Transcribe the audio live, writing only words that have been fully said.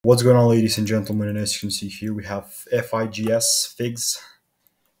What's going on, ladies and gentlemen? And as you can see here, we have FIGS, FIGS.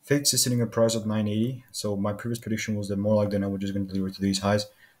 FIGS is sitting at a price of 980. So my previous prediction was that more like than I was just going to deliver to these highs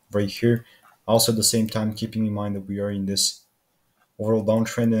right here. Also, at the same time, keeping in mind that we are in this overall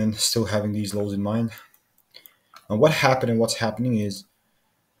downtrend and still having these lows in mind. And what happened and what's happening is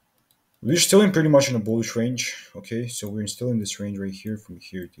we're still in pretty much in a bullish range. Okay, so we're still in this range right here, from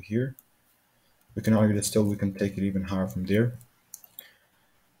here to here. We can argue that still we can take it even higher from there.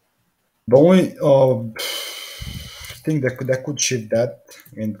 The only thing that could shift that,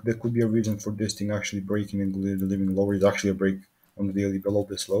 and there could be a reason for this thing actually breaking and delivering lower, is actually a break on the daily below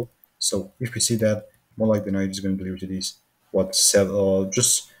this low. So if we see that, more like the night is going to deliver to these just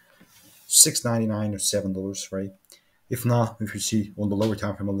 6.99 or $7, right? If not, if you see on the lower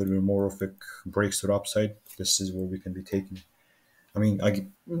time frame a little bit more of it breaks to the upside, this is where we can be taking. I mean,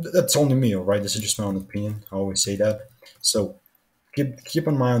 that's only me, all right? This is just my own opinion. I always say that. So keep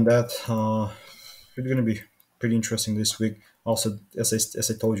an eye on that. It's going to be pretty interesting this week. Also,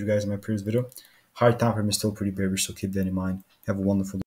 as I told you guys in my previous video, high time frame is still pretty bearish, so keep that in mind. Have a wonderful day.